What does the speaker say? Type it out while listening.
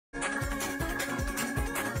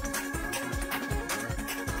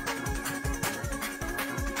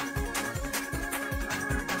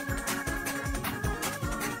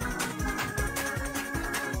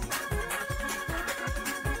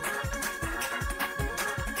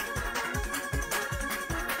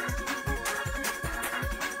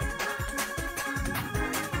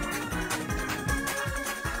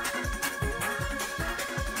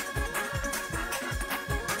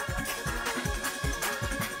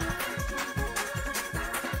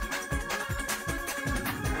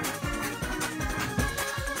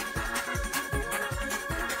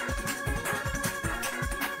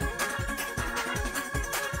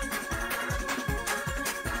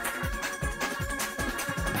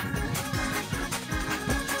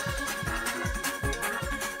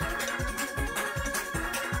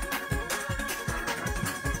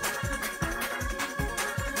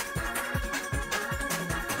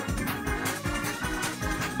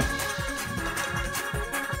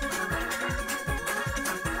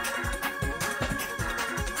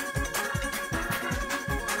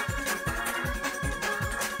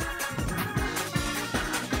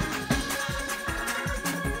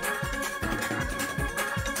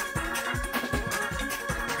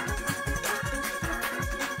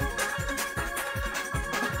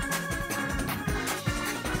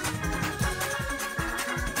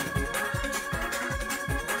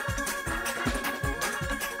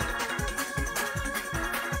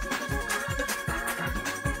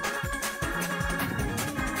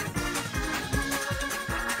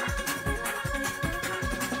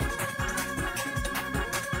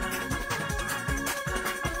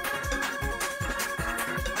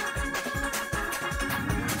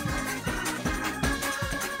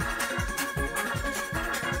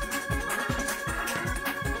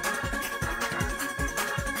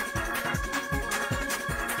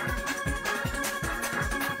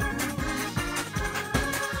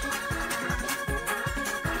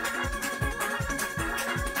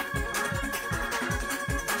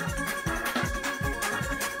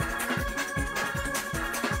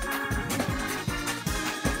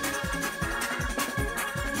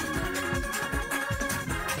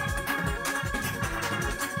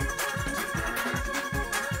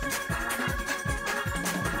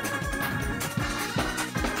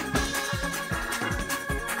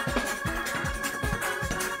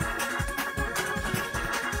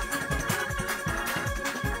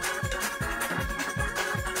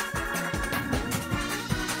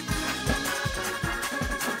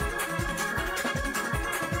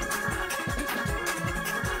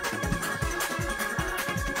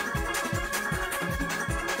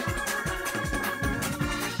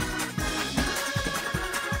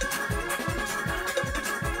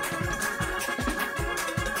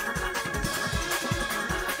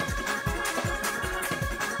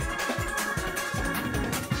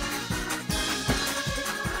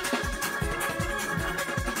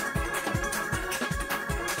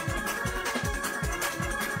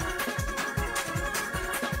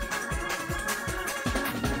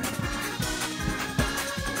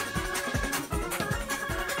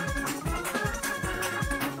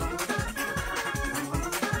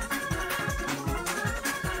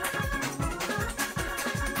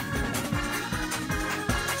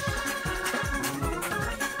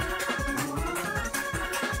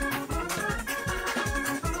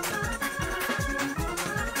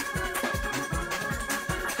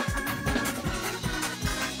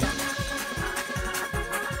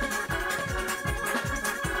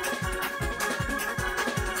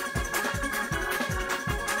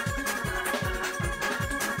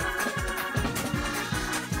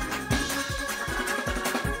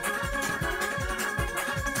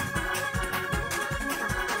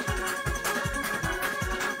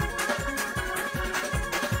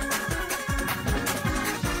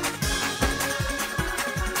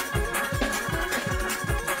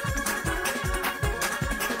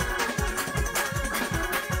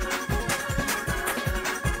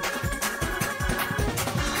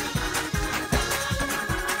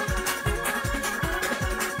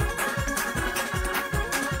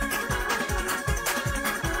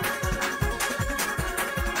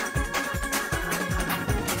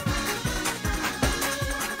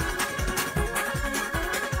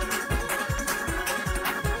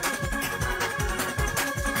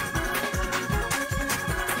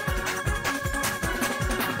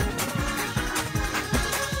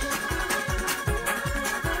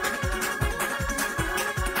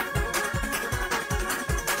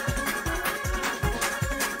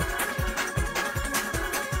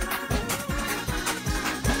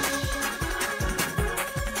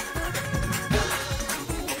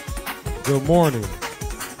Good morning.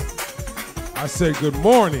 I said good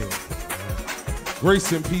morning. Grace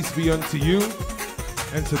and peace be unto you,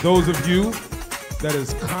 and to those of you that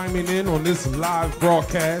is chiming in on this live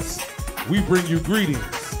broadcast, we bring you greetings.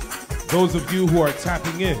 Those of you who are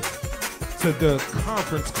tapping in to the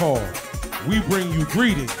conference call, we bring you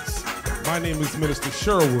greetings. My name is Minister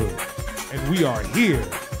Sherwood, and we are here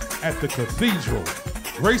at the Cathedral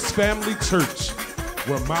Grace Family Church,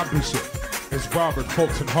 where my bishop is Robert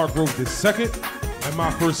Fulton Hargrove II, and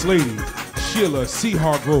my First Lady, Sheila C.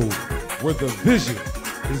 Hargrove, where the vision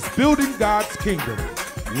is building God's kingdom,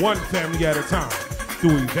 one family at a time,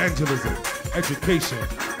 through evangelism, education,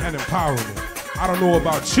 and empowerment. I don't know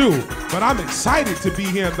about you, but I'm excited to be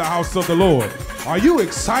here in the house of the Lord. Are you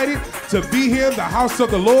excited to be here in the house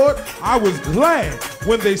of the Lord? I was glad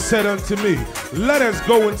when they said unto me, let us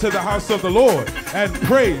go into the house of the Lord and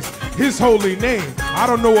praise his holy name. I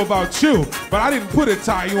don't know about you, but I didn't put a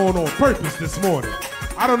tie on purpose this morning.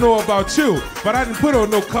 I don't know about you, but I didn't put on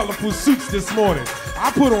no colorful suits this morning. I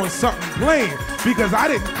put on something plain because I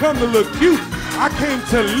didn't come to look cute. I came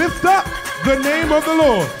to lift up the name of the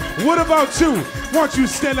Lord. What about you? Why don't you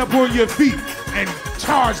stand up on your feet and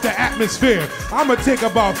charge the atmosphere? I'm going to take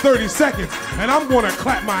about 30 seconds and I'm going to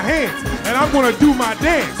clap my hands and I'm going to do my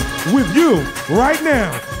dance with you right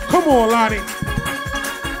now. Come on, Lonnie.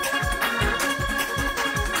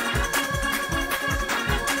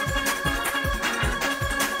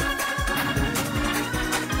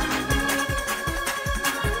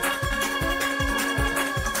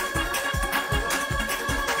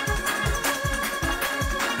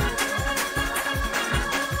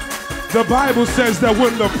 The Bible says that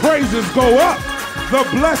when the praises go up, the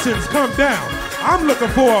blessings come down. I'm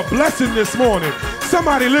looking for a blessing this morning.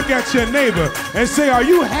 Somebody look at your neighbor and say, are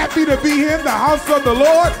you happy to be here in the house of the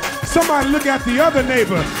Lord? Somebody look at the other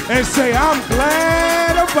neighbor and say, I'm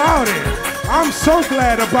glad about it. I'm so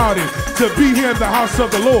glad about it to be here in the house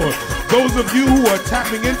of the Lord. Those of you who are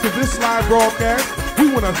tapping into this live broadcast,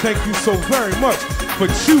 we want to thank you so very much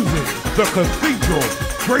for choosing the Cathedral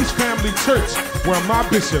Grace Family Church, where my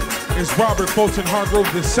bishop is Robert Fulton Hargrove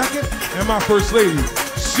II, and my First Lady,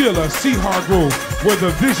 Sheila C. Hargrove, where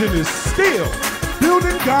the vision is still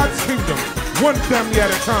building God's kingdom, one family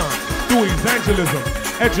at a time, through evangelism,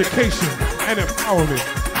 education, and empowerment.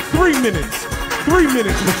 3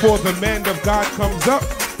 minutes before the man of God comes up.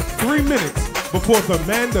 3 minutes before the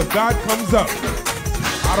man of God comes up.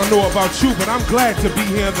 I don't know about you, but I'm glad to be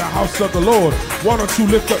here in the house of the Lord. Why don't you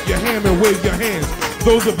lift up your hand and wave your hands?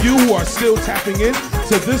 Those of you who are still tapping in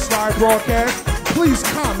to this live broadcast, please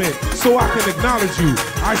comment so I can acknowledge you.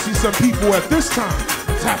 I see some people at this time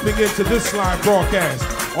tapping into this live broadcast.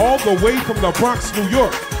 All the way from the Bronx, New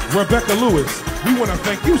York, Rebecca Lewis, we want to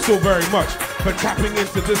thank you so very much for tapping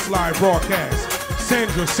into this live broadcast.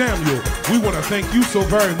 Sandra Samuel, we want to thank you so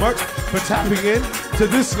very much for tapping in to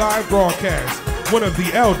this live broadcast. One of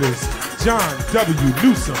the elders, John W.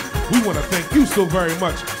 Newsom, we want to thank you so very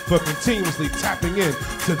much for continuously tapping in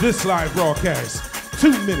to this live broadcast.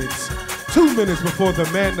 2 minutes before the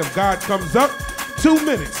man of God comes up. 2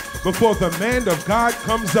 minutes before the man of God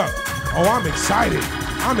comes up. Oh, I'm excited.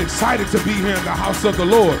 I'm excited to be here in the house of the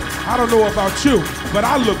Lord. I don't know about you, but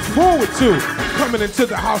I look forward to coming into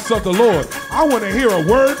the house of the Lord. I want to hear a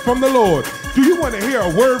word from the Lord. Do you want to hear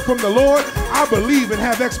a word from the Lord? I believe and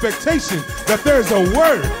have expectation that there's a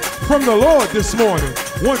word from the Lord this morning.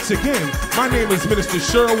 Once again, my name is Minister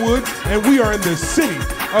Sherwood, and we are in the city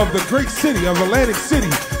of the great city of Atlantic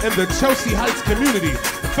City in the Chelsea Heights community,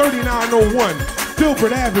 3901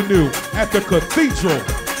 Filbert Avenue at the Cathedral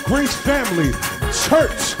Grace Family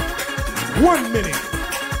Church. 1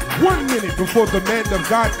 minute before the man of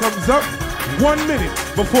God comes up. 1 minute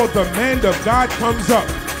before the man of God comes up.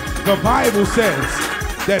 The Bible says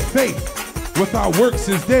that faith without works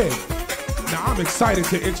is dead. Now I'm excited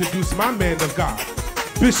to introduce my man of God,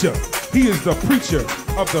 Bishop. He is the preacher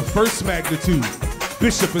of the first magnitude.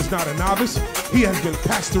 Bishop is not a novice. He has been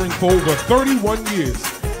pastoring for over 31 years.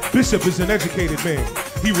 Bishop is an educated man.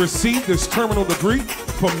 He received his terminal degree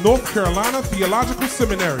from North Carolina Theological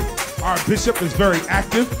Seminary. Our bishop is very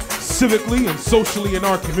active civically and socially in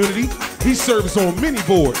our community. He serves on many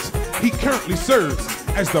boards. He currently serves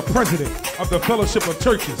as the president of the Fellowship of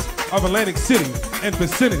Churches of Atlantic City and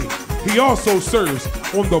vicinity. He also serves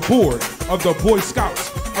on the board of the Boy Scouts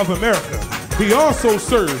of America. He also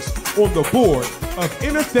serves on the board of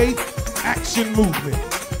Interfaith Action Movement.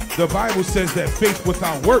 The Bible says that faith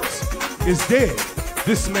without works is dead.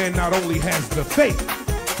 This man not only has the faith,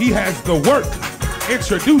 he has the work.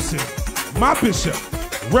 Introducing my bishop,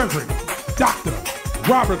 Reverend Dr.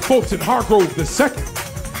 Robert Fulton Hargrove II.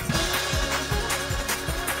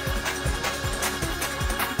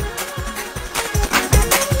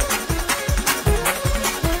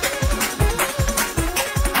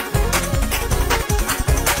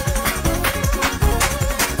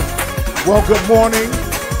 Well, good morning.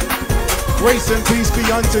 Grace and peace be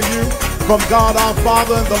unto you from God our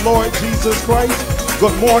Father and the Lord Jesus Christ.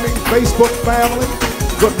 Good morning, Facebook family.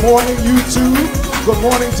 Good morning, YouTube. Good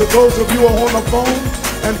morning to those of you who are on the phone.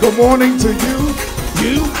 And good morning to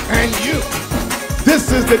you, and you. This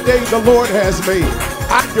is the day the Lord has made.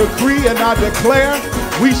 I decree and I declare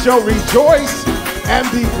we shall rejoice and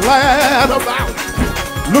be glad about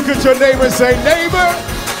it. Look at your neighbor and say, neighbor,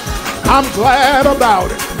 I'm glad about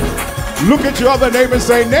it. Look at your other neighbor and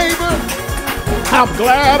say, neighbor, I'm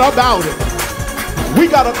glad about it. We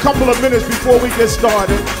got a couple of minutes before we get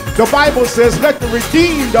started. The Bible says, let the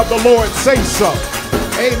redeemed of the Lord say so.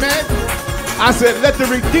 Amen. I said, let the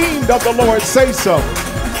redeemed of the Lord say so.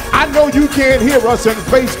 I know you can't hear us in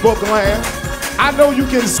Facebook land. I know you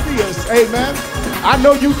can see us. Amen. I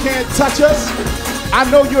know you can't touch us. I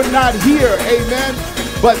know you're not here. Amen.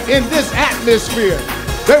 But in this atmosphere,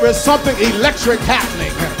 there is something electric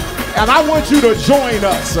happening. And I want you to join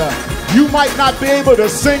us. You might not be able to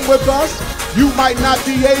sing with us. You might not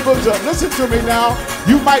be able to, listen to me now,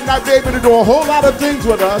 you might not be able to do a whole lot of things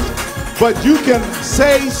with us, but you can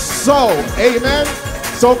say so. Amen.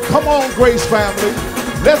 So come on, Grace family.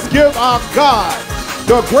 Let's give our God,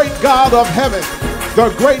 the great God of heaven,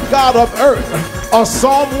 the great God of earth, a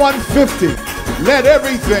Psalm 150. Let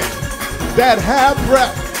everything that have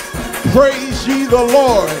breath praise ye the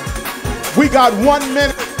Lord. We got 1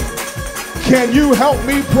 minute. Can you help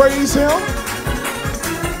me praise him?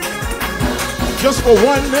 Just for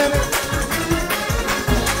 1 minute.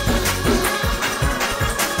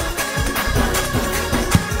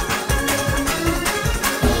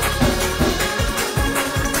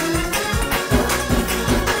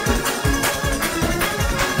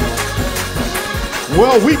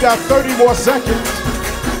 Well, we got 30 more seconds.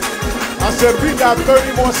 I said we got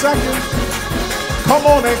 30 more seconds. Come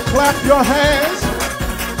on and clap your hands.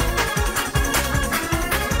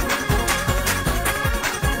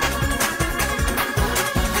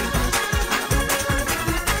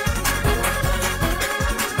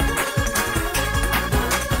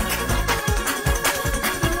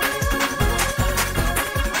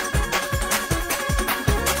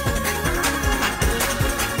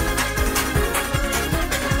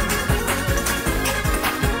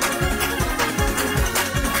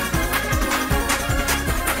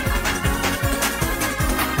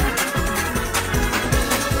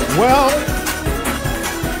 Well,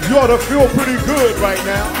 you ought to feel pretty good right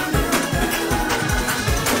now.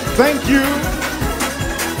 Thank you,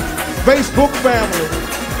 Facebook family,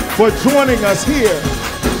 for joining us here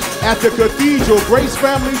at the Cathedral Grace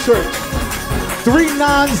Family Church,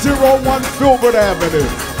 3901 Filbert Avenue,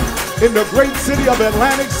 in the great city of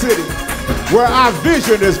Atlantic City, where our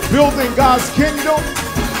vision is building God's kingdom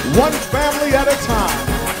one family at a time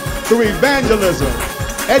through evangelism,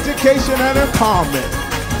 education, and empowerment.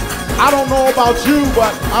 I don't know about you,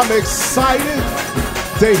 but I'm excited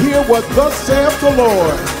to hear what thus saith the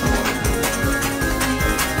Lord.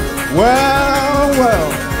 Well,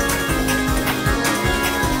 well.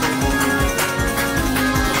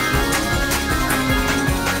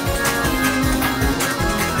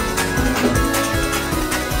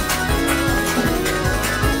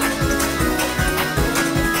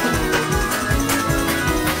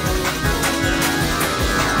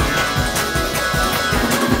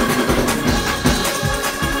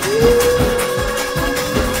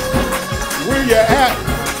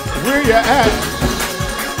 Where you at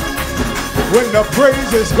when the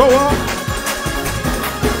praises go up,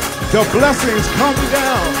 the blessings come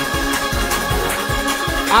down.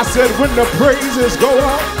 I said when the praises go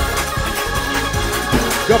up,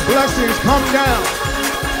 the blessings come down.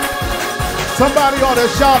 Somebody ought to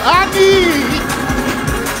shout, I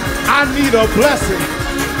need a blessing.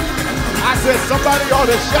 I said somebody ought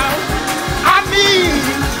to shout, I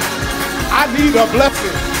need a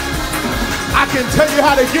blessing. I can tell you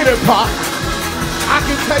how to get it, Pop. I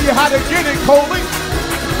can tell you how to get it, Coley.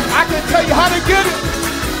 I can tell you how to get it.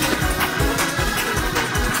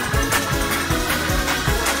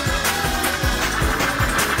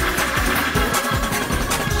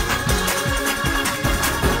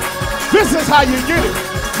 This is how you get it.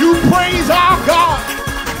 You praise our God.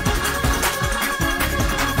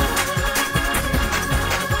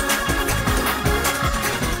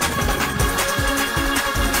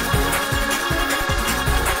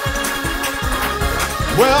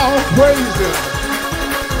 Well, praise him.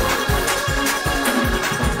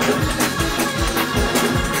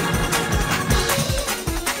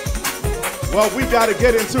 Well, we got to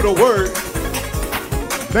get into the word.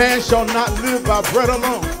 Man shall not live by bread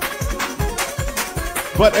alone,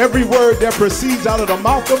 but every word that proceeds out of the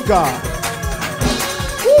mouth of God.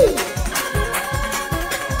 Woo.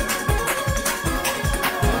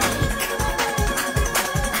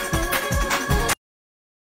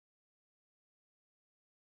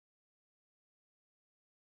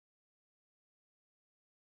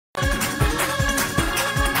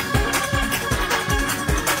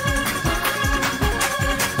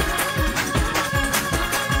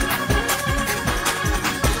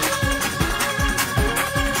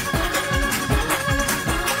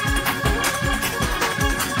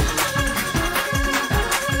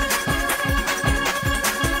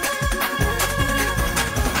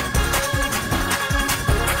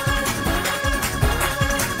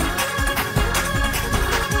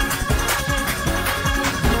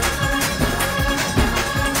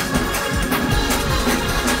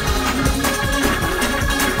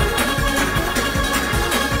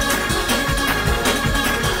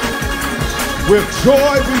 With joy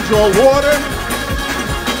we draw water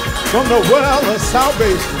from the well of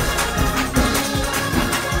salvation.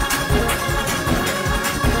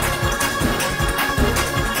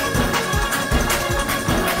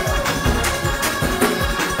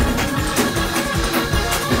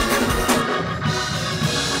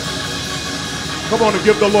 Come on and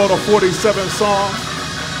give the Lord a 47 song.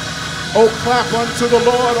 Oh, clap unto the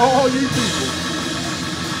Lord, all ye people.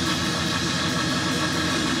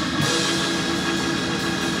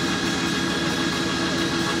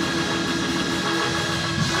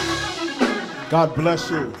 God bless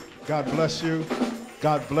you. God bless you.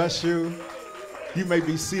 God bless you. You may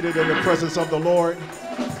be seated in the presence of the Lord.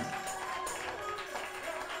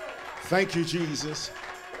 Thank you, Jesus.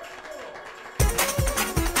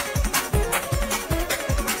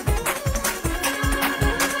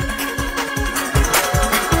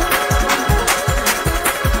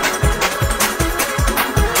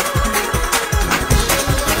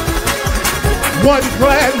 One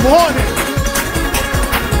glad morning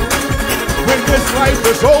when this life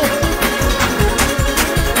is over.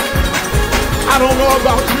 I don't know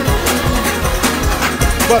about you,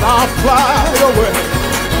 but I'll fly away.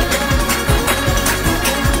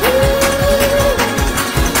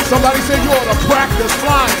 Somebody say you ought to practice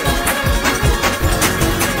flying.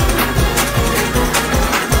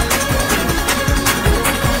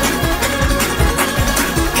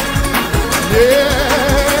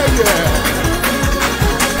 Yeah, yeah.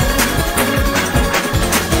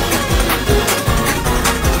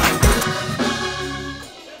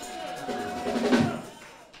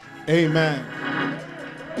 Amen.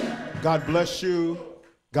 God bless you.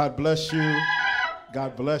 God bless you.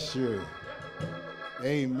 God bless you.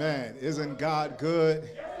 Amen. Isn't God good?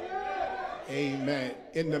 Amen.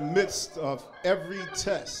 In the midst of every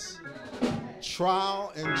test,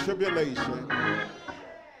 trial, and tribulation,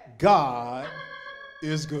 God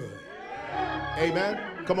is good. Amen.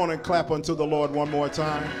 Come on and clap unto the Lord one more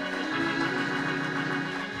time.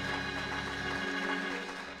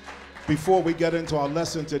 Before we get into our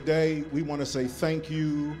lesson today, we want to say thank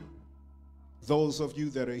you. Those of you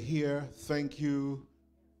that are here, thank you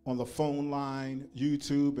on the phone line,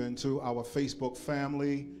 YouTube, and to our Facebook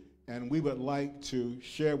family. And we would like to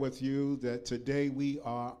share with you that today we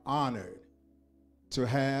are honored to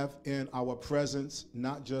have in our presence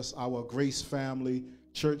not just our Grace family,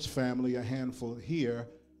 church family, a handful here,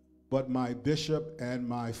 but my bishop and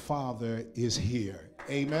my father is here.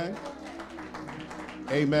 Amen.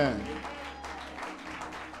 Amen.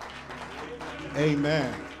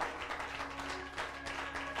 Amen.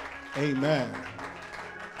 Amen.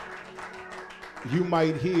 You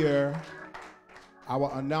might hear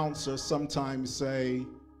our announcer sometimes say,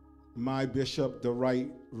 my bishop, the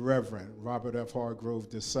Right Reverend Robert F. Hargrove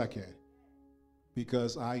II,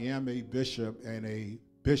 because I am a bishop and a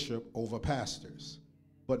bishop over pastors.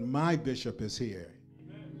 But my bishop is here.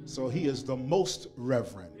 So he is the most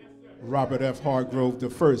Reverend Robert F. Hargrove I,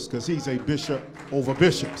 because he's a bishop over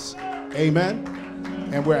bishops. Amen.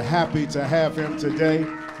 And we're happy to have him today.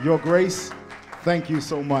 Your Grace, thank you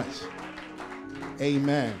so much.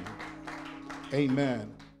 Amen.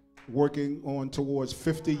 Amen. Working on towards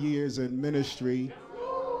 50 years in ministry.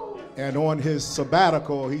 And on his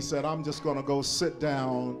sabbatical, he said, I'm just going to go sit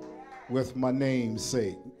down with my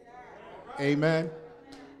namesake. Amen.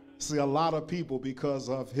 See, a lot of people, because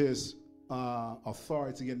of his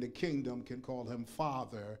authority in the kingdom, can call him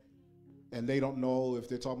father, and they don't know if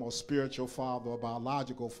they're talking about spiritual father or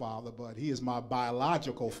biological father, but he is my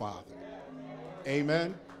biological father.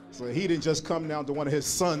 Amen. So he didn't just come down to one of his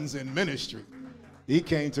sons in ministry. He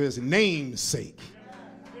came to his namesake.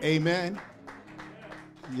 Amen.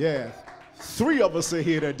 Yeah. 3 of us are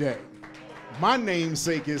here today. My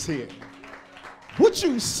namesake is here. What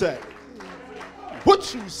you say?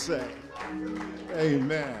 What you say?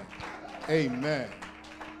 Amen. Amen.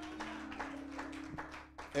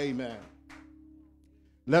 Amen.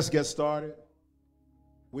 Let's get started.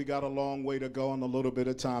 We got a long way to go and a little bit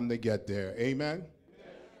of time to get there. Amen.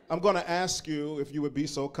 I'm going to ask you if you would be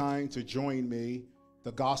so kind to join me.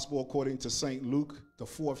 The Gospel according to St. Luke, the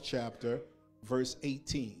 4th chapter, verse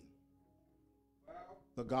 18.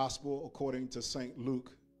 The Gospel according to St.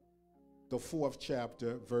 Luke, the 4th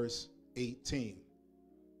chapter, verse 18.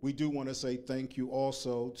 We do want to say thank you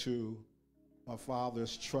also to my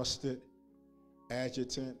father's trusted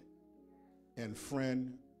adjutant and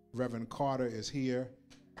friend, Reverend Carter is here.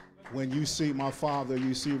 When you see my father,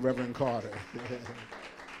 you see Reverend Carter.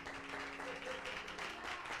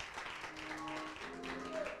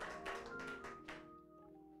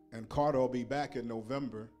 And Carter will be back in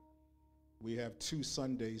November. We have 2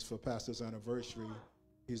 Sundays for Pastor's anniversary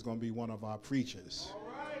He's going to be one of our preachers.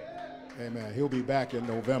 Amen. He'll be back in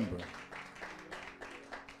November.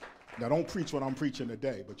 Now, don't preach what I'm preaching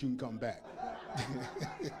today, but you can come back.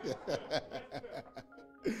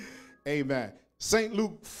 Amen. St.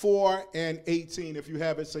 Luke 4:18. If you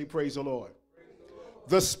have it, say praise the Lord.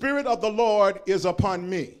 The Spirit of the Lord is upon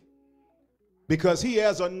me, because he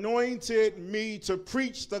has anointed me to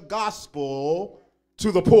preach the gospel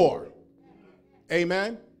to the poor.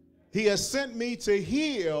 Amen. He has sent me to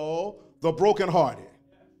heal the brokenhearted,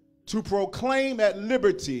 to proclaim at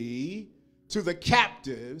liberty to the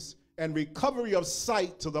captives and recovery of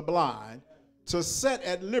sight to the blind, to set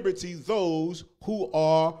at liberty those who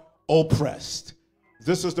are oppressed.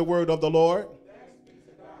 This is the word of the Lord.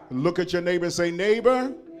 Look at your neighbor and say,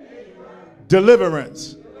 neighbor,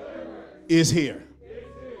 deliverance is here.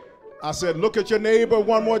 I said, look at your neighbor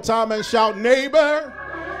one more time and shout, neighbor,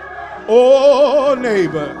 oh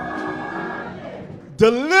neighbor,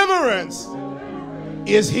 deliverance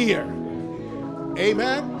is here.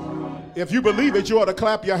 Amen. If you believe it, you ought to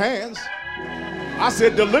clap your hands. I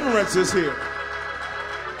said deliverance is here.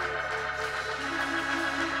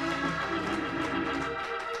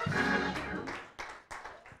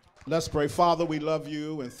 Let's pray. Father, we love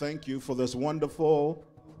you and thank you for this wonderful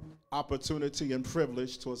opportunity and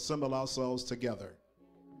privilege to assemble ourselves together.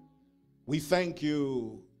 We thank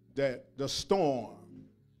you that the storm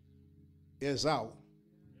is out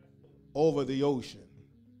over the ocean,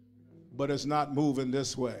 but it's not moving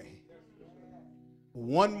this way.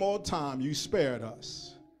 One more time, you spared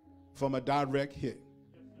us from a direct hit,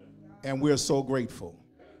 and we're so grateful.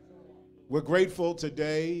 We're grateful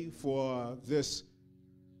today for this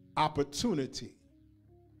opportunity.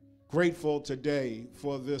 Grateful today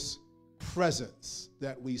for this presence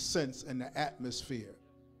that we sense in the atmosphere.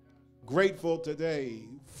 Grateful today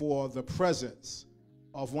for the presence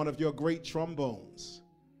of one of your great trombones,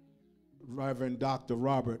 Reverend Dr.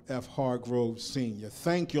 Robert F. Hargrove Sr.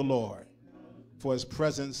 Thank you, Lord, for his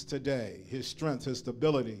presence today, his strength, his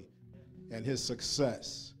stability, and his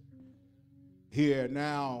success. Here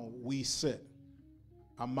now we sit.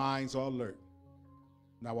 Our minds are alert,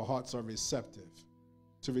 and our hearts are receptive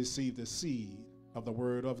to receive the seed of the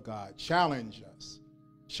word of God. Challenge us,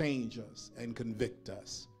 change us, and convict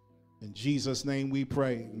us. In Jesus' name we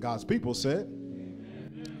pray. And God's people said,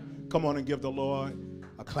 amen. Come on and give the Lord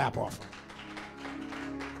a clap offering.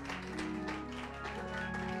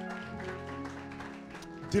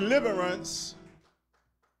 Deliverance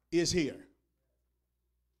is here.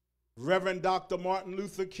 Reverend Dr. Martin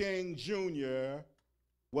Luther King Jr.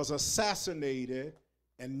 was assassinated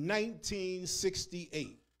in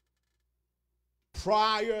 1968.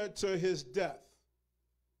 Prior to his death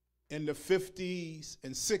in the 50s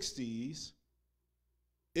and 60s,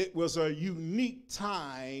 it was a unique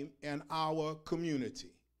time in our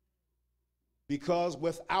community, because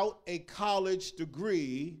without a college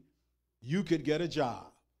degree, you could get a job,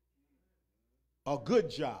 a good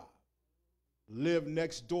job, live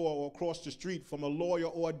next door or across the street from a lawyer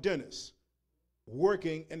or a dentist,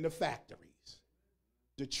 working in the factories.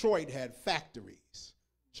 Detroit had factories.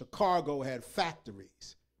 Chicago had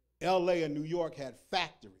factories. LA and New York had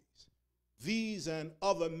factories. These and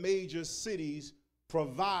other major cities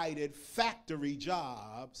provided factory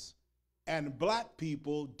jobs, and black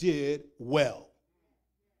people did well.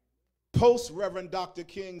 Post Reverend Dr.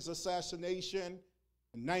 King's assassination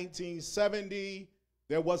in 1970,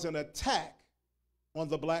 there was an attack on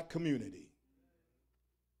the black community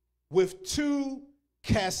with two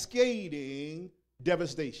cascading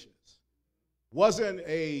devastations. Wasn't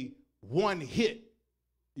a one hit,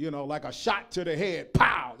 like a shot to the head,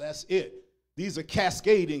 pow, that's it. These are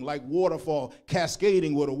cascading, like waterfall,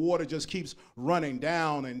 cascading where the water just keeps running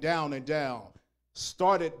down and down and down.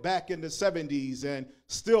 Started back in the 70s and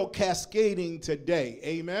still cascading today,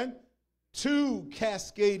 amen? Two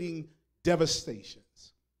cascading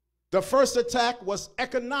devastations. The first attack was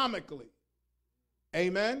economically,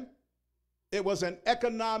 amen? It was an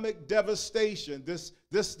economic devastation. This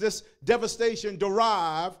devastation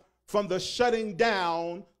derived from the shutting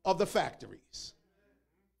down of the factories.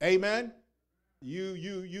 Amen.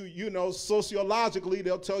 You know, sociologically,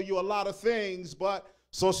 they'll tell you a lot of things, but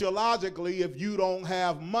sociologically, if you don't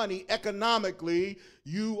have money, economically,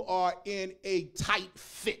 you are in a tight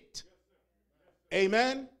fit.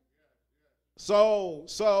 Amen.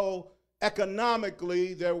 So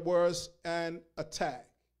economically, there was an attack,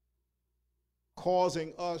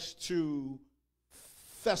 causing us to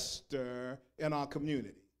fester in our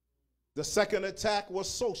community. The second attack was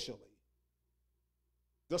socially.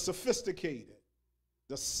 The sophisticated,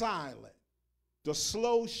 the silent, the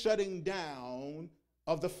slow shutting down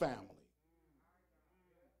of the family.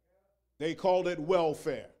 They called it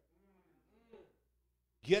welfare.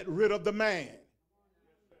 Get rid of the man.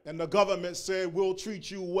 And the government said, we'll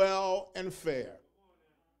treat you well and fair.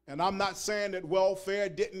 And I'm not saying that welfare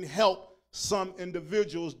didn't help some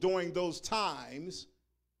individuals during those times,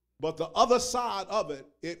 but the other side of it,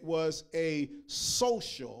 it was a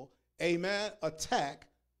social, amen, attack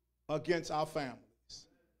against our families.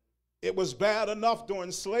 It was bad enough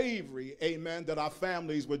during slavery, amen, that our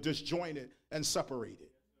families were disjointed and separated.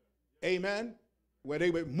 Amen. Where they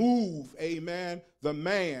would move, amen, the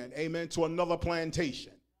man, amen, to another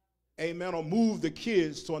plantation. Amen. Or move the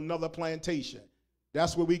kids to another plantation.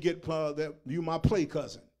 That's where we get you my play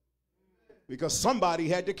cousin. Because somebody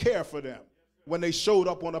had to care for them when they showed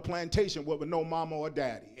up on a plantation with no mama or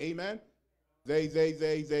daddy. Amen.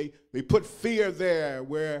 They put fear there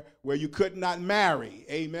where you could not marry.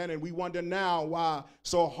 Amen. And we wonder now why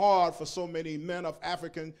so hard for so many men of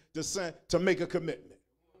African descent to make a commitment.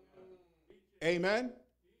 Amen.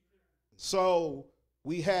 So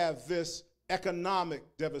we have this economic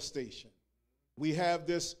devastation. We have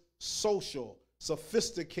this social,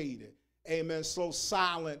 sophisticated, amen, so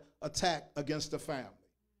silent attack against the family.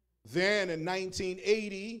 Then in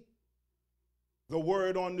 1980, the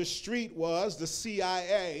word on the street was the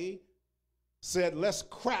CIA said, let's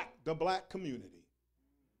crack the black community.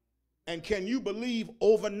 And can you believe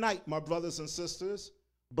overnight, my brothers and sisters,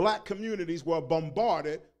 black communities were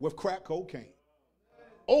bombarded with crack cocaine.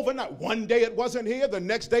 Overnight. One day it wasn't here, the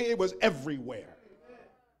next day it was everywhere.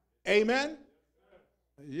 Amen?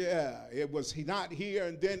 Yeah, it was not here,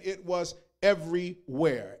 and then it was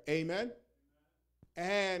everywhere. Amen?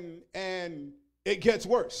 And it gets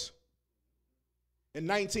worse. In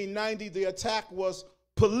 1990, the attack was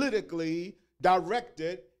politically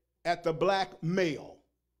directed at the black male.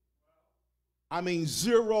 I mean,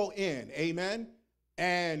 zero in. Amen?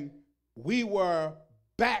 And we were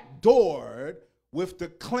backdoored with the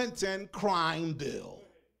Clinton crime bill.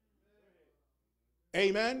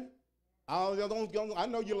 Amen? I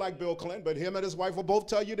know you like Bill Clinton, but him and his wife will both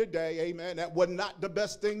tell you today, amen, that was not the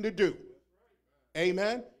best thing to do.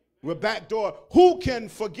 Amen? We're backdoor. Who can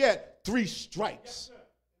forget 3 strikes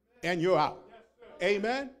and you're out?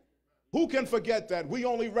 Amen? Who can forget that? We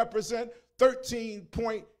only represent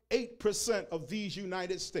 13.8% of these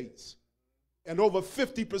United States. And over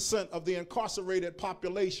 50% of the incarcerated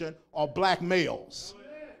population are black males.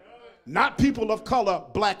 Not people of color,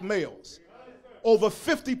 black males. Over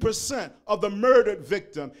 50% of the murdered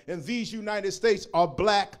victim in these United States are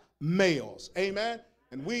black males. Amen?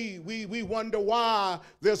 And we wonder why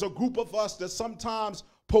there's a group of us that sometimes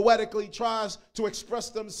poetically tries to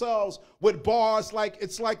express themselves with bars like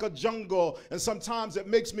it's like a jungle. And sometimes it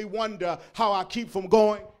makes me wonder how I keep from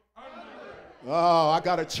going. Oh, I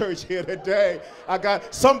got a church here today. I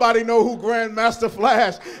got somebody know who Grandmaster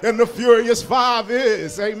Flash and the Furious Five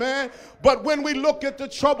is. Amen. But when we look at the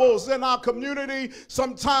troubles in our community,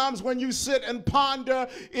 sometimes when you sit and ponder,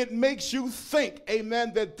 it makes you think,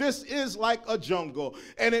 amen, that this is like a jungle.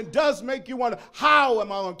 And it does make you wonder, how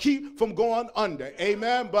am I going to keep from going under?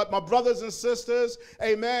 Amen. But my brothers and sisters,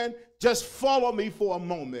 amen, just follow me for a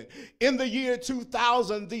moment. In the year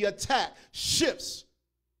 2000, the attack shifts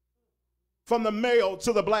from the male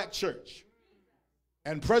to the black church.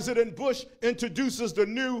 And President Bush introduces the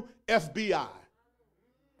new FBI,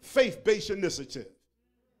 faith-based initiative.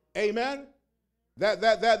 Amen?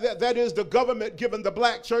 That is the government giving the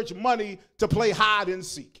black church money to play hide and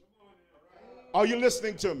seek. Are you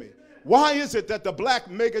listening to me? Why is it that the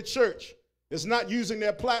black mega church is not using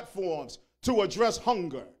their platforms to address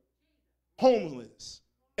hunger, homelessness,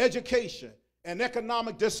 education, and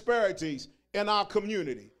economic disparities in our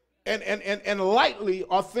community? And lightly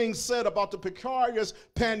are things said about the precarious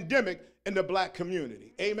pandemic in the black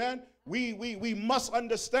community. Amen? We must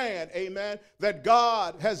understand, amen, that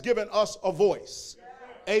God has given us a voice.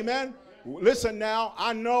 Amen? Listen now,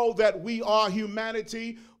 I know that we are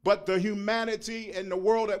humanity, but the humanity in the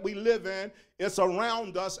world that we live in, it's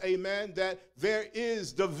around us, amen, that there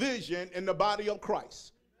is division in the body of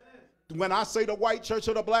Christ. When I say the white church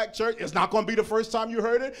or the black church, it's not going to be the first time you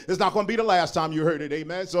heard it. It's not going to be the last time you heard it.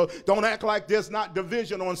 Amen. So don't act like there's not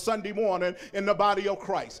division on Sunday morning in the body of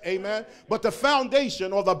Christ. Amen. But the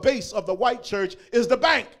foundation or the base of the white church is the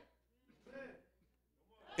bank.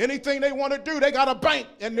 Anything they want to do, they got a bank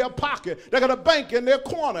in their pocket. They got a bank in their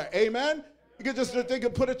corner. Amen. They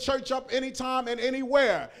can put a church up anytime and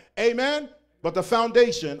anywhere. Amen. But the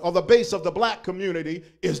foundation or the base of the black community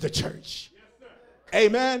is the church.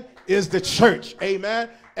 Amen, is the church. Amen.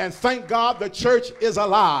 And thank God the church is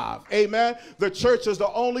alive. Amen. The church is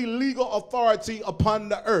the only legal authority upon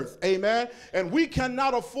the earth. Amen. And we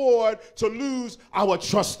cannot afford to lose our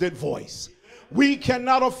trusted voice. We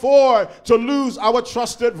cannot afford to lose our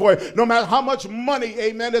trusted voice. No matter how much money,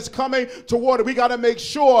 amen, is coming toward it, we got to make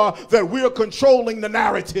sure that we're controlling the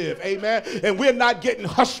narrative, amen, and we're not getting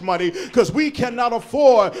hush money, because we cannot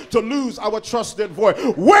afford to lose our trusted voice.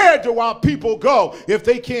 Where do our people go if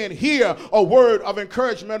they can't hear a word of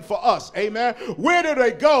encouragement for us, amen? Where do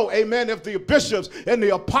they go, amen, if the bishops and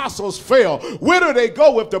the apostles fail? Where do they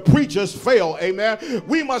go if the preachers fail, amen?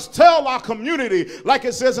 We must tell our community, like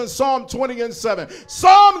it says in Psalm 20 and 7,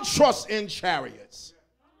 some trust in chariots,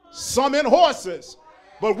 some in horses,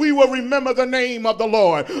 but we will remember the name of the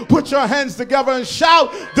Lord. Put your hands together and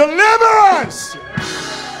shout, deliverance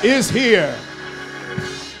is here.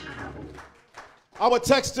 Our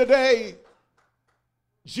text today,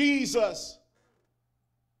 Jesus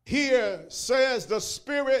here says, the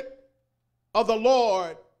Spirit of the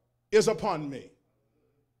Lord is upon me.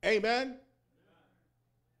 Amen.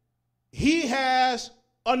 He has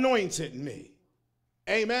anointed me.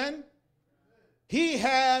 Amen. He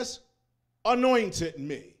has anointed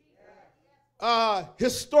me.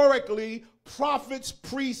 Historically, prophets,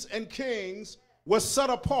 priests, and kings were set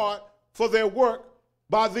apart for their work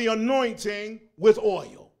by the anointing with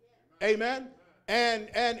oil. Amen. And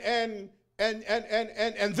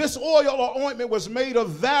this oil or ointment was made of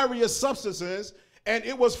various substances, and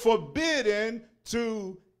it was forbidden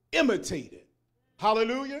to imitate it.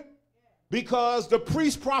 Hallelujah. Because the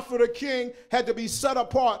priest, prophet, or king had to be set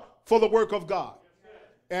apart for the work of God.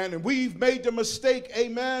 And we've made the mistake,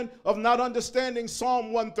 amen, of not understanding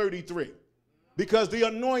Psalm 133. Because the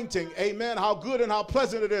anointing, amen, how good and how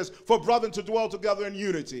pleasant it is for brethren to dwell together in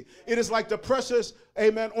unity. It is like the precious,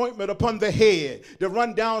 amen, ointment upon the head that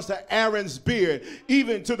run down to Aaron's beard,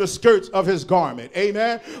 even to the skirts of his garment.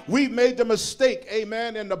 Amen. We've made the mistake,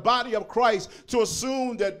 amen, in the body of Christ to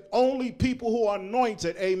assume that only people who are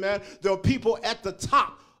anointed, amen, there are people at the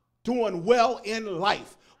top doing well in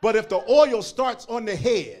life. But if the oil starts on the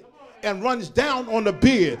head and runs down on the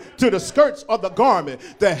beard to the skirts of the garment,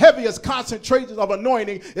 the heaviest concentration of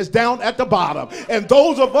anointing is down at the bottom. And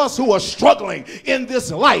those of us who are struggling in this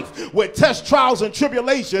life with tests, trials, and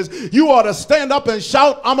tribulations, you ought to stand up and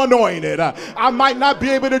shout, I'm anointed. I might not be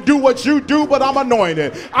able to do what you do, but I'm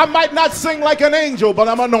anointed. I might not sing like an angel, but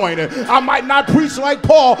I'm anointed. I might not preach like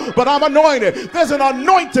Paul, but I'm anointed. There's an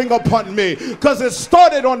anointing upon me, because it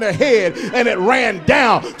started on the head and it ran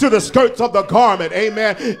down to the skirts of the garment.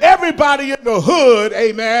 Amen. Everybody in the hood,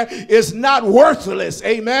 amen, is not worthless.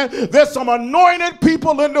 Amen. There's some anointed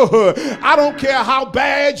people in the hood. I don't care how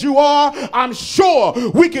bad you are. I'm sure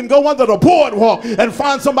we can go under the boardwalk and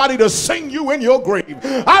find somebody to sing you in your grave.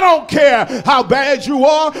 I don't care how bad you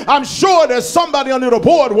are. I'm sure there's somebody under the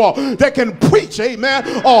boardwalk that can preach, amen,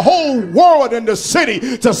 a whole world in the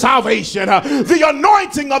city to salvation. The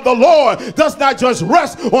anointing of the Lord does not just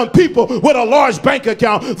rest on people with a large bank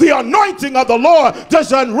account. The anointing of the Lord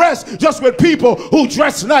doesn't rest just with people who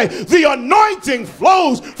dress nice. The anointing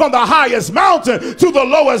flows from the highest mountain to the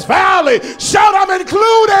lowest valley. Shout, I'm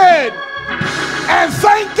included. And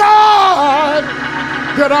thank God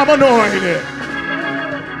that I'm anointed.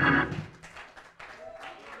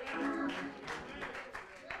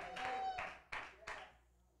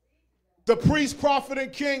 The priest, prophet,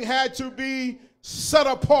 and king had to be set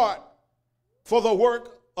apart for the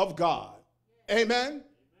work of God. Amen.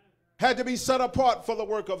 Had to be set apart for the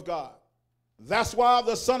work of God. That's why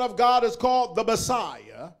the Son of God is called the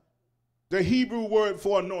Messiah, the Hebrew word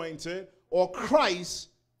for anointed, or Christ,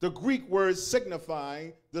 the Greek word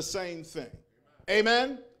signifying the same thing.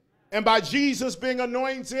 Amen. And by Jesus being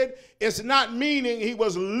anointed, it's not meaning he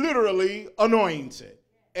was literally anointed.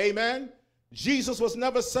 Amen. Jesus was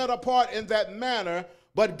never set apart in that manner,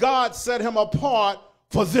 but God set him apart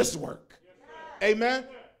for this work. Amen.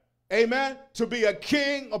 Amen. To be a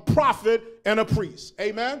king, a prophet, and a priest.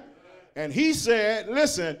 Amen. And he said,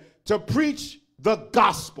 listen, to preach the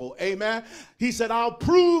gospel. Amen. He said, I'll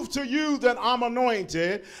prove to you that I'm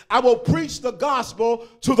anointed. I will preach the gospel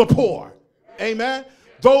to the poor. Amen.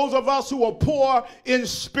 Those of us who are poor in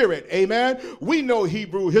spirit, amen. We know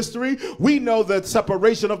Hebrew history. We know the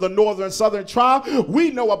separation of the northern and southern tribe.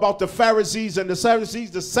 We know about the Pharisees and the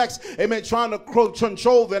Sadducees, the sects, amen, trying to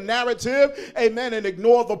control the narrative, amen, and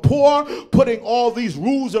ignore the poor, putting all these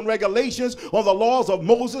rules and regulations on the laws of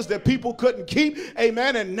Moses that people couldn't keep,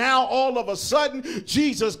 amen. And now all of a sudden,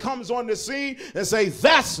 Jesus comes on the scene and says,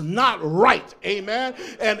 that's not right, amen.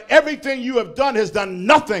 And everything you have done has done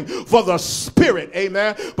nothing for the spirit, amen,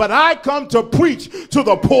 amen. But I come to preach to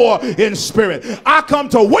the poor in spirit. I come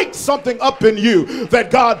to wake something up in you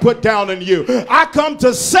that God put down in you. I come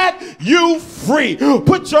to set you free.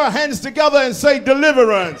 Put your hands together and say,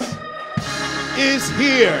 deliverance is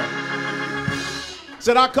here.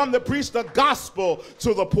 Said, I come to preach the gospel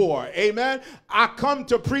to the poor. Amen. I come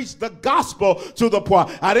to preach the gospel to the poor.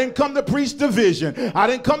 I didn't come to preach division. I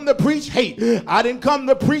didn't come to preach hate. I didn't come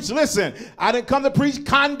to preach, listen, I didn't come to preach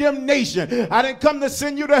condemnation. I didn't come to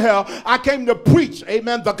send you to hell. I came to preach,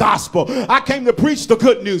 amen, the gospel. I came to preach the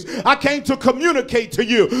good news. I came to communicate to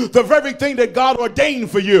you the very thing that God ordained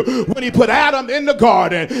for you when he put Adam in the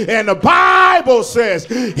garden. And the Bible says,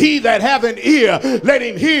 he that have an ear, let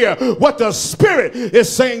him hear what the Spirit is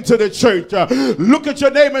saying to the church. Look at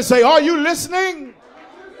your neighbor and say, are you listening?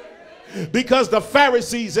 Because the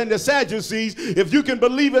Pharisees and the Sadducees, if you can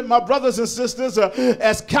believe it, my brothers and sisters,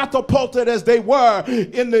 as catapulted as they were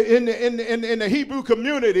in the Hebrew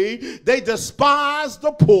community, they despised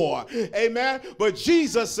the poor. Amen. But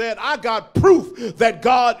Jesus said, I got proof that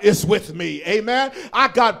God is with me. Amen. I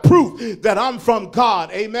got proof that I'm from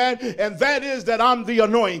God. Amen. And that is that I'm the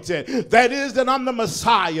anointed. That is that I'm the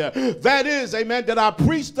Messiah. That is, amen, that I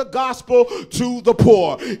preach the gospel to the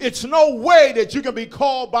poor. It's no way that you can be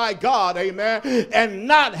called by God, amen, and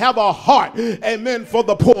not have a heart, amen, for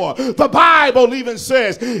the poor. The Bible even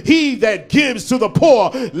says, he that gives to the poor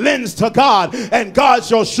lends to God, and God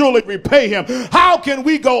shall surely repay him. How can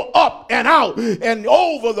we go up and out and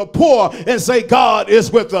over the poor and say God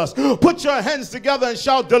is with us? Put your hands together and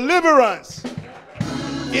shout, deliverance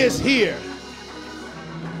is here.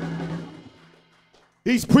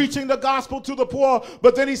 He's preaching the gospel to the poor,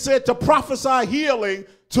 but then he said to prophesy healing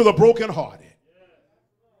to the brokenhearted.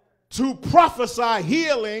 To prophesy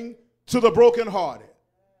healing to the brokenhearted.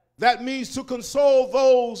 That means to console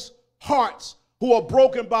those hearts who are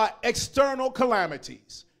broken by external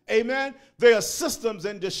calamities. Amen. There are systems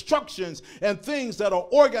and destructions and things that are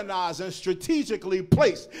organized and strategically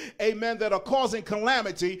placed, amen, that are causing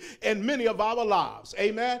calamity in many of our lives.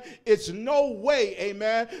 Amen. It's no way,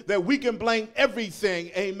 amen, that we can blame everything,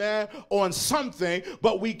 amen, on something,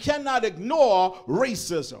 but we cannot ignore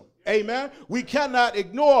racism. Amen. We cannot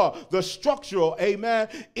ignore the structural, amen,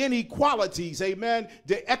 inequalities, amen,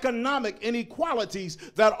 the economic inequalities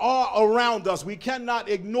that are around us. We cannot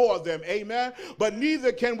ignore them, amen. But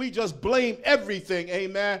neither can we just blame everything,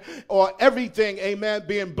 amen, or everything, amen,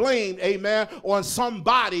 being blamed, amen, on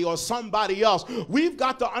somebody or somebody else. We've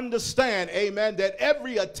got to understand, amen, that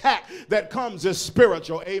every attack that comes is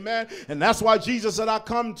spiritual, amen. And that's why Jesus said, I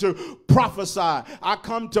come to prophesy. I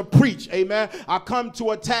come to preach, amen. I come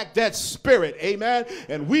to attack that spirit, amen.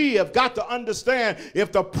 And we have got to understand,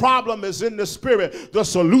 if the problem is in the spirit, the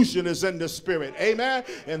solution is in the spirit, amen.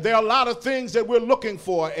 And there are a lot of things that we're looking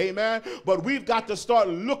for, amen, but we've got to start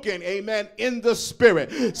looking, amen, in the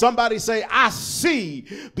spirit. Somebody say, I see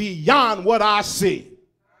beyond what I see.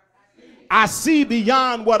 I see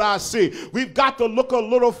beyond what I see. We've got to look a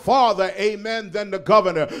little farther, amen, than the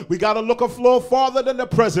governor. We got to look a little farther than the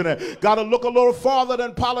president. Got to look a little farther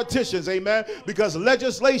than politicians, amen, because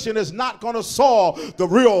legislation is not going to solve the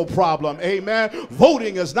real problem, amen.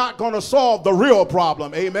 Voting is not going to solve the real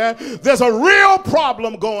problem, amen. There's a real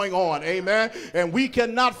problem going on, amen, and we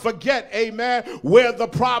cannot forget, amen, where the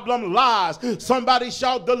problem lies. Somebody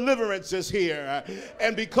shout, deliverance is here.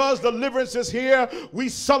 And because deliverance is here, we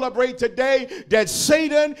celebrate today that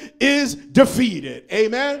Satan is defeated.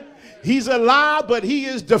 Amen. He's alive, but he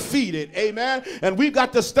is defeated. Amen. And we've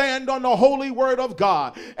got to stand on the holy word of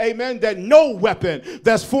God. Amen. That no weapon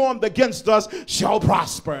that's formed against us shall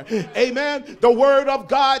prosper. Amen. The word of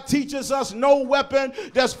God teaches us no weapon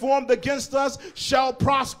that's formed against us shall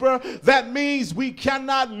prosper. That means we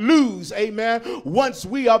cannot lose. Amen. Once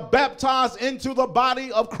we are baptized into the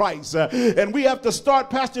body of Christ. And we have to start,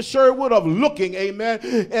 Pastor Sherwood, of looking,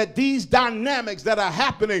 amen, at these dynamics that are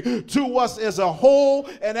happening to us as a whole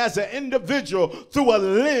and as an individual through a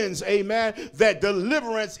lens, amen, that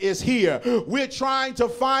deliverance is here. We're trying to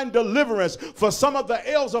find deliverance for some of the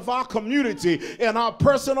ills of our community in our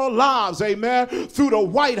personal lives, amen, through the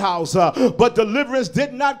White House. But deliverance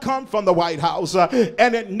did not come from the White House,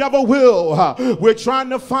 and it never will. We're trying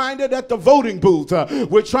to find it at the voting booth.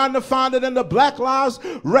 We're trying to find it in the Black Lives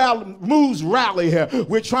Moves rally here.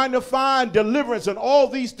 We're trying to find deliverance in all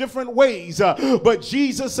these different ways. But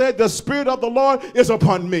Jesus said, the Spirit of the Lord is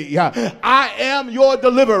upon me. me. I am your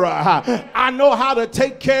deliverer. I know how to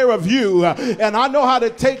take care of you, and I know how to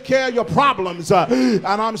take care of your problems. And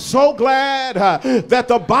I'm so glad that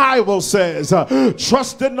the Bible says,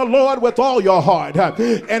 trust in the Lord with all your heart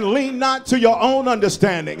and lean not to your own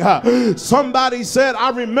understanding. Somebody said, I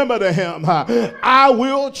remember to him, I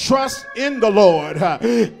will trust in the Lord.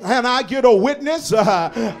 And I get a witness,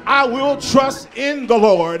 I will trust in the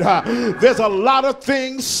Lord. There's a lot of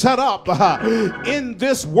things set up in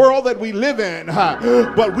this world that we live in,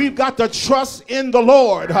 but we've got to trust in the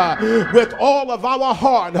Lord with all of our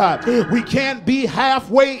heart. We can't be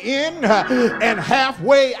halfway in and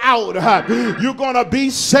halfway out. You're going to be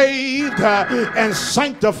saved and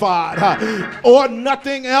sanctified or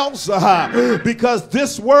nothing else, because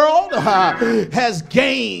this world has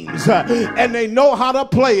games and they know how to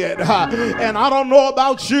play it. And I don't know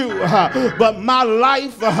about you, but my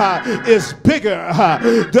life is bigger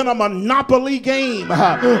than a Monopoly game,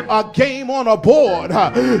 a game on a board.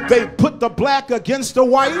 They put the black against the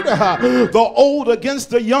white, the old against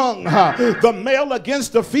the young, the male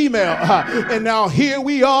against the female. And now here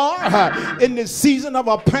we are in the season of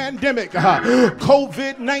a pandemic,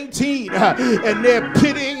 COVID-19, and they're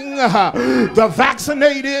pitting the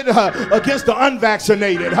vaccinated against the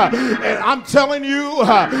unvaccinated. And I'm telling you,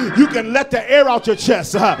 you can let the air out your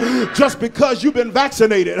chest just because you've been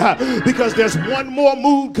vaccinated, because there's one more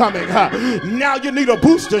move coming. Now you need a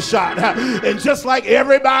booster shot. And just like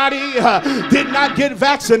everybody did not get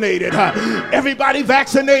vaccinated, everybody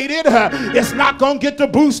vaccinated is not going to get the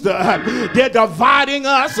booster. They're dividing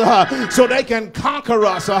us so they can conquer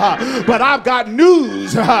us. But I've got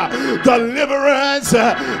news. Deliverance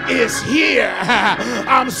is here.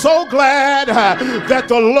 I'm so glad that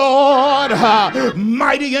the Lord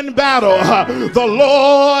mighty in battle, the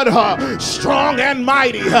Lord strong and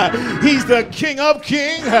mighty, he's the King of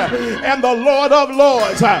kings and the Lord of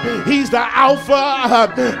lords. He's the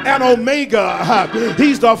Alpha and Omega.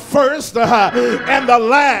 He's the first and the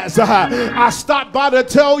last. I stopped by to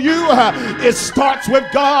tell you it starts with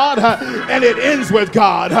God and it ends with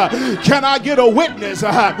God. Can I get a witness?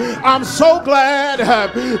 I'm so glad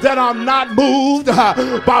that I'm not moved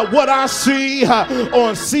by what I see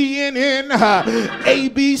on CNN,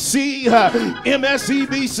 ABC,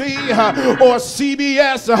 MSNBC, or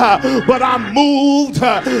CBS, but I'm moved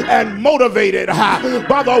and motivated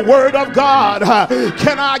by the word of God.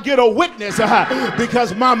 Can I get a witness?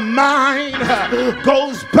 Because my mind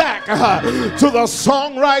goes back to the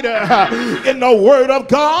songwriter in the word of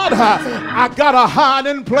God. I got a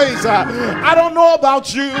hiding place. I don't know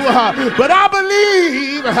about you, but I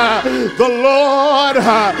believe the Lord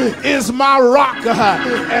is my rock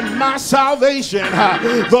and my salvation.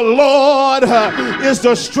 The Lord is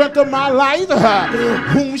the strength of my life.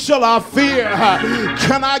 Whom shall I fear?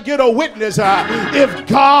 Can I get a witness? If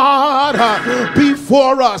God be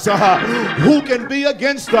for us, who can be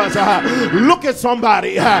against us? Look at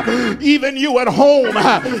somebody, even you at home,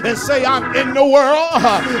 and say, I'm in the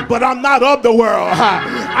world, but I'm not of the world.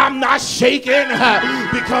 I'm not shaken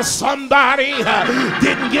because somebody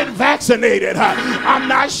didn't get vaccinated. I'm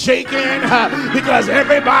not shaken because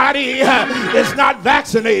everybody is not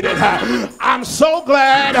vaccinated. I'm so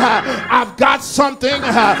glad I've got something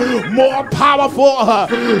more powerful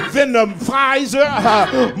than the Pfizer,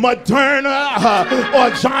 Moderna, or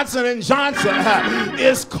Johnson & Johnson.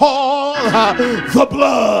 It's called the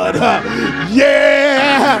blood.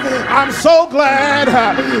 Yeah, I'm so glad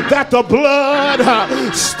that the blood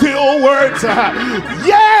still works.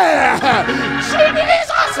 Yeah,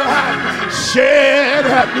 Jesus shed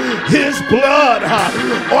his blood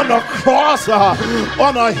on the cross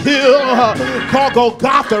on a hill called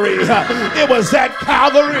Golgotha. It was at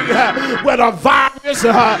Calvary where the virus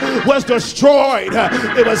was destroyed.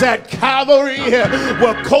 It was at Calvary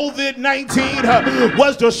where COVID-19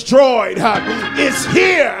 was destroyed. It's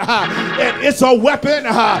here and it's a weapon,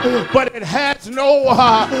 but it has no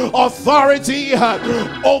authority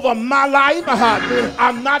over my life.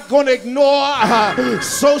 I'm not going to ignore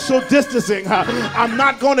social distancing. I'm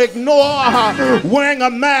not going to ignore wearing a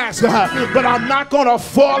mask, but I'm not going to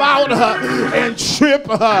fall out and trip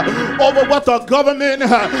over what the government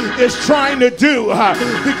is trying to do,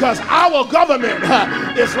 because our government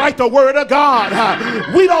is like the word of God.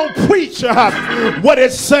 We don't preach what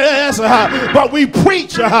it says, but we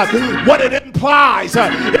preach what it implies. implies.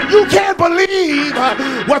 If you can't believe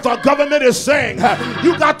what the government is saying,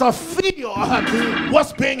 you got to feel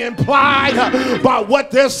what's being implied by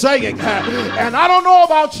what they're saying. And I don't know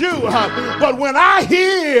about you, but when I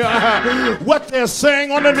hear what they're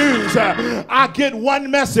saying on the news, I get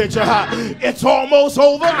one message. It's almost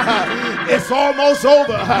over. It's almost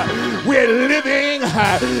over. We're living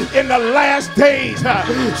in the last days.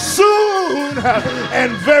 Soon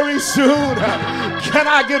and very soon. Can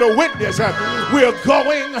I get a witness? We're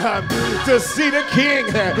going to see the King.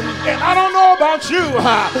 And I don't know about you,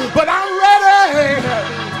 but I'm ready.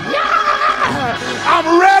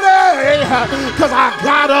 I'm ready because I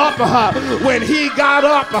got up when he got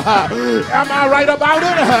up. Am I right about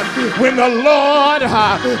it? When the Lord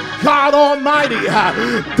God Almighty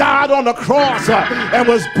died on the cross and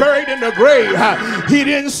was buried in the grave, he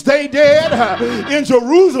didn't stay dead. In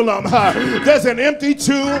Jerusalem, there's an empty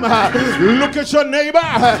tomb. Look at your neighbor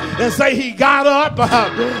and say, he got up.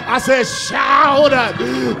 I said, shout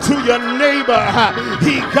to your neighbor,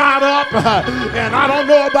 he got up. And I don't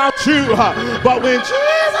know about you, but when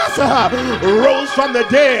Jesus rose from the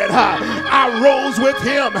dead, I rose with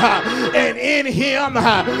him, and in him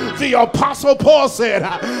the apostle Paul said,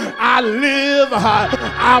 I live,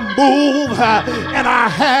 I move, and I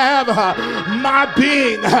have my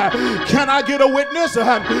being. Can I get a witness?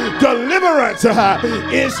 Deliverance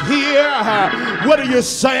is here. What are you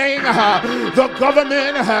saying? The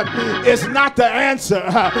government is not the answer.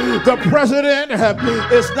 The president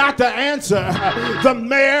is not the answer. The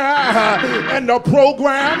mayor and the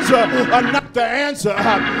programs are not the answer.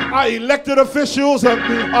 Our elected officials are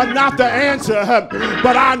not the answer.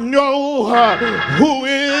 But I know who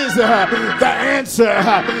is the answer.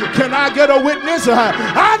 Can I get a witness?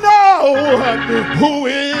 I know who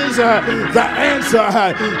is the answer.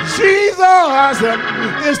 Jesus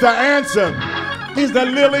is the answer. He's the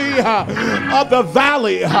lily of the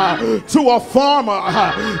valley to a farmer.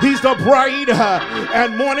 He's the bright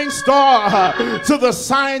and morning star to the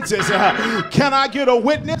scientist. Can I get a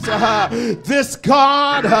witness? This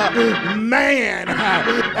God, man.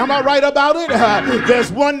 Am I right about it?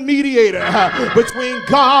 There's one mediator between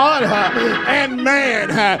God and man.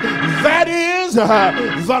 That is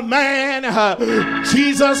the man,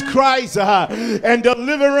 Jesus Christ. And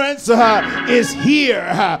deliverance is here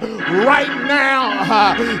right now.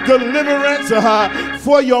 Deliverance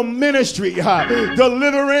for your ministry,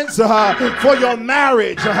 deliverance for your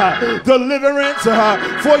marriage, deliverance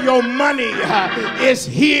for your money is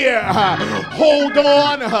here. Hold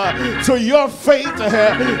on to your faith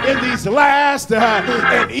in these last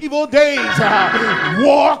and evil days.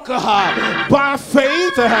 Walk by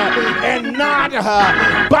faith and not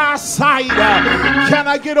by sight. Can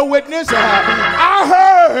I get a witness? I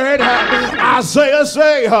heard Isaiah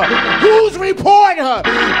say, whose report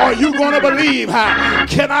are you going to believe?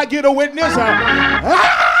 Can I get a witness?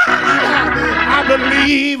 I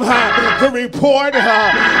believe the report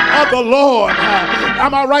of the Lord.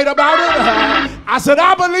 Am I right about it? I said,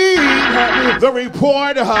 I believe the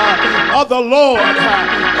report of the Lord.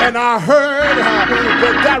 And I heard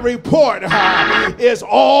that report is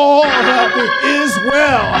all is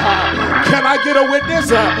well. Can I get a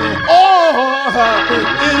witness? All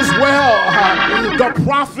is well. The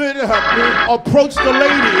prophet approached the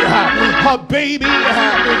lady. Her baby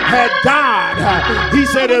had died. He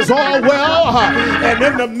said, it's all well. And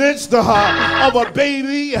in the midst of a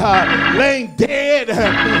baby laying dead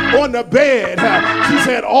on the bed, she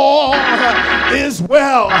said, all is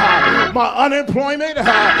well. My unemployment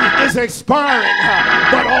is expiring,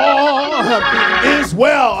 but all is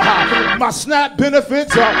well. My SNAP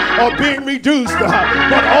benefits are being reduced,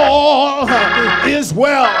 but all is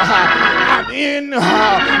well. I'm in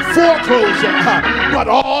foreclosure, but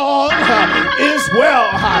all is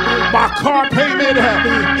well. My car payment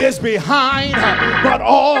is behind, but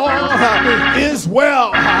all is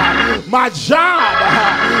well. My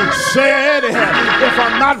job said if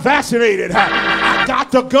I'm not vaccinated, I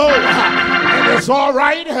got to go. And it's all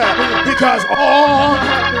right because all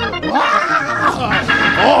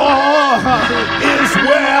is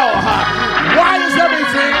well. Why is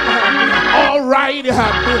everything all right?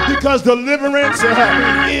 Because deliverance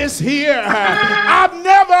is here. I've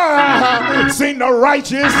never seen the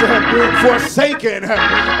righteous forsaken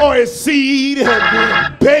or his seed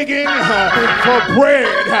begging for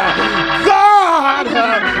bread. God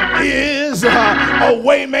is a a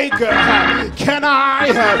way maker. Can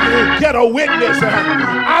I get a witness?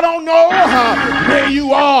 I don't know where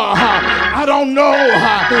you are. I don't know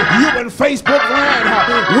you in Facebook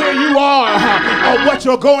land, where you are or what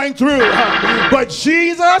you're going through. But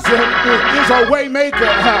Jesus is a way maker.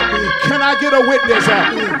 Can I get a witness?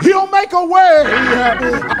 He'll make a way.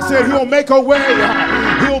 I said he'll make a way.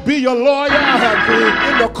 He'll be your lawyer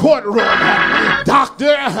in the courtroom,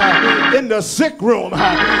 doctor in the sick room.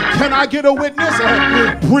 Can I get a witness?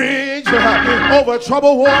 Bridge over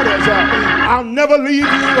troubled waters. I'll never leave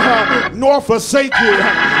you nor forsake you.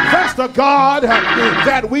 That's the God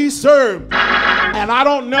that we serve. And I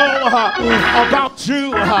don't know about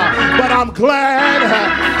you, but I'm glad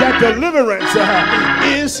that deliverance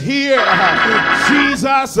is here.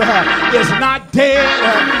 Jesus is not dead,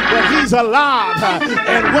 but he's alive.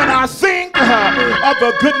 And when I think of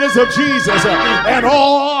the goodness of Jesus and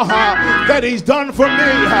all that he's done for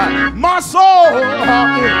me, my soul,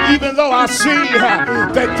 even though I see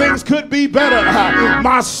that things could be better,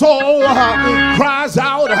 my soul cries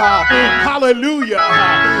out, hallelujah.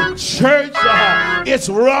 Church, it's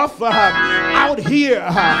rough out here.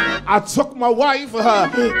 I took my wife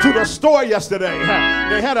to the store yesterday.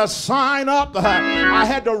 They had a sign up. I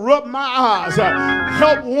had to rub my eyes.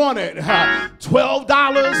 Help wanted. $12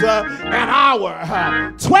 an hour.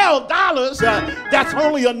 $12? That's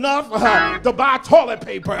only enough to buy toilet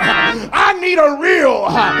paper. I need a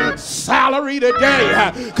real salary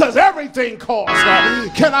today because everything costs.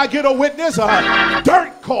 Can I get a witness?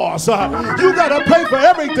 Dirt costs. You got to pay for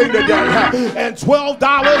everything today. And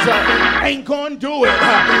 $12 ain't gonna do it.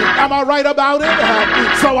 Am I right about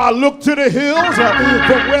it? So I look to the hills,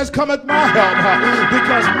 from where's cometh my help?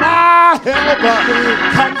 Because my help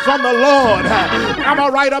comes from the Lord. Am I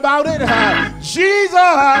right about it?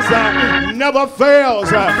 Jesus never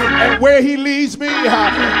fails, and where he leads me,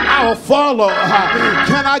 I'll follow.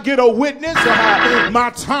 Can I get a witness?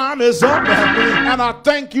 My time is up, and I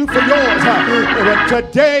thank you for yours.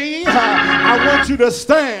 Today, I want you to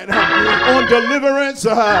stand on Deliverance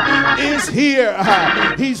is here.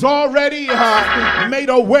 He's already made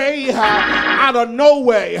a way out of no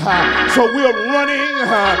way. So we're running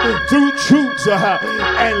through troops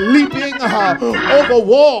and leaping over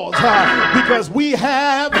walls because we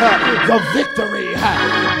have the victory.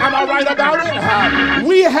 Am I right about it?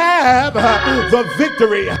 We have the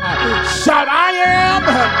victory. Shout, I am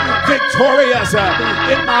victorious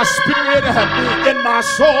in my spirit, in my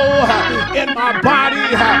soul, in my body.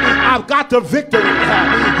 I've got the victory.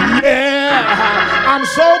 Yeah, I'm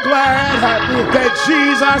so glad that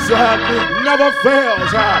Jesus never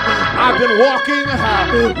fails. I've been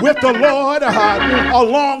walking with the Lord a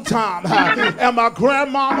long time, and my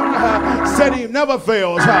grandmama said he never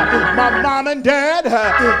fails. My mom and dad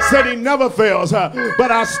said he never fails.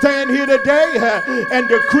 But I stand here today and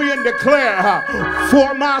decree and declare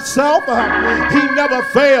for myself, he never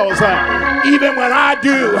fails. Even when I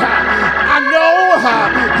do, I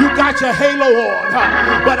know you got your halo on,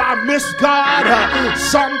 but I miss God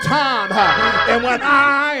sometime. And when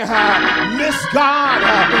I miss God,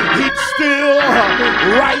 he's still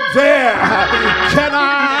right there. Can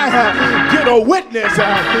I get a witness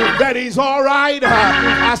that he's all right?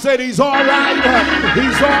 I said he's all right.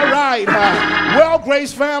 He's all right. Well,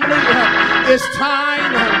 Grace family, it's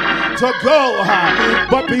time to go.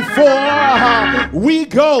 But before we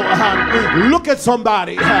go, look at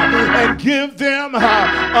somebody and give them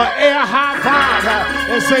an air high five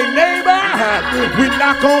and say, neighbor, we're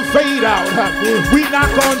not going to fade out. We're not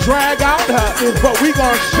going to drag out, but we're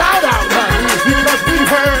going to shout out because we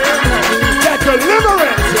heard that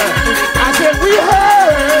deliverance. I said, we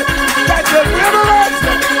heard that deliverance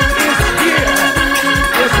is here.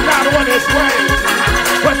 It's not on its way,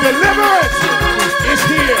 but deliverance is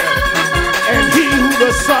here. And he who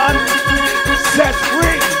the Son sets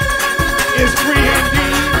free is free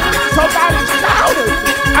indeed. Somebody shout it.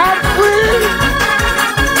 I'm free.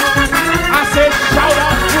 I said shout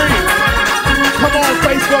out free. Come on,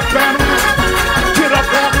 Facebook family. Get up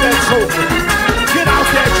off that sofa. Get out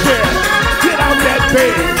that chair. Get out that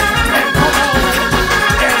bed. And come on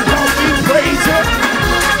and help me praise him.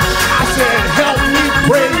 I said help me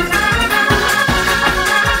praise him.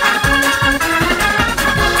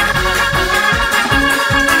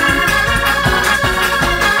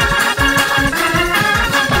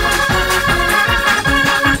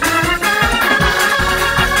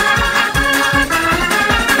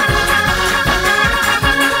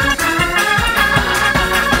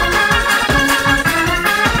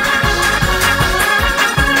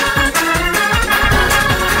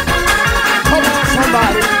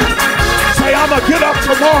 Get up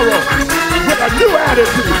tomorrow with a new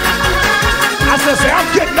attitude. I said, say,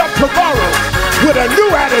 with a new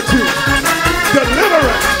attitude.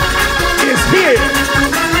 Deliverance is here.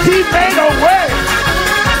 He made a way.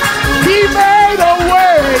 He made a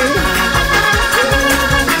way.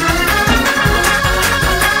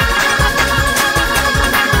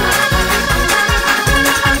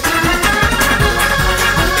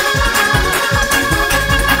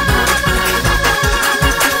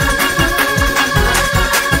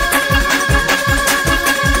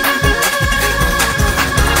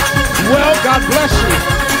 Well, God bless you.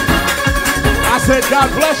 I said, God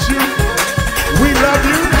bless you. We love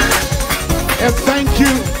you. And thank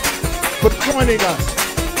you for joining us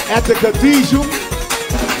at the Cathedral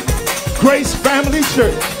Grace Family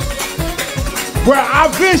Church, where our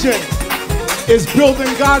vision is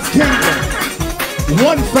building God's kingdom,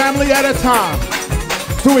 one family at a time,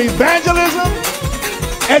 through evangelism,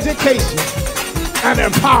 education, and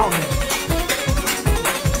empowerment.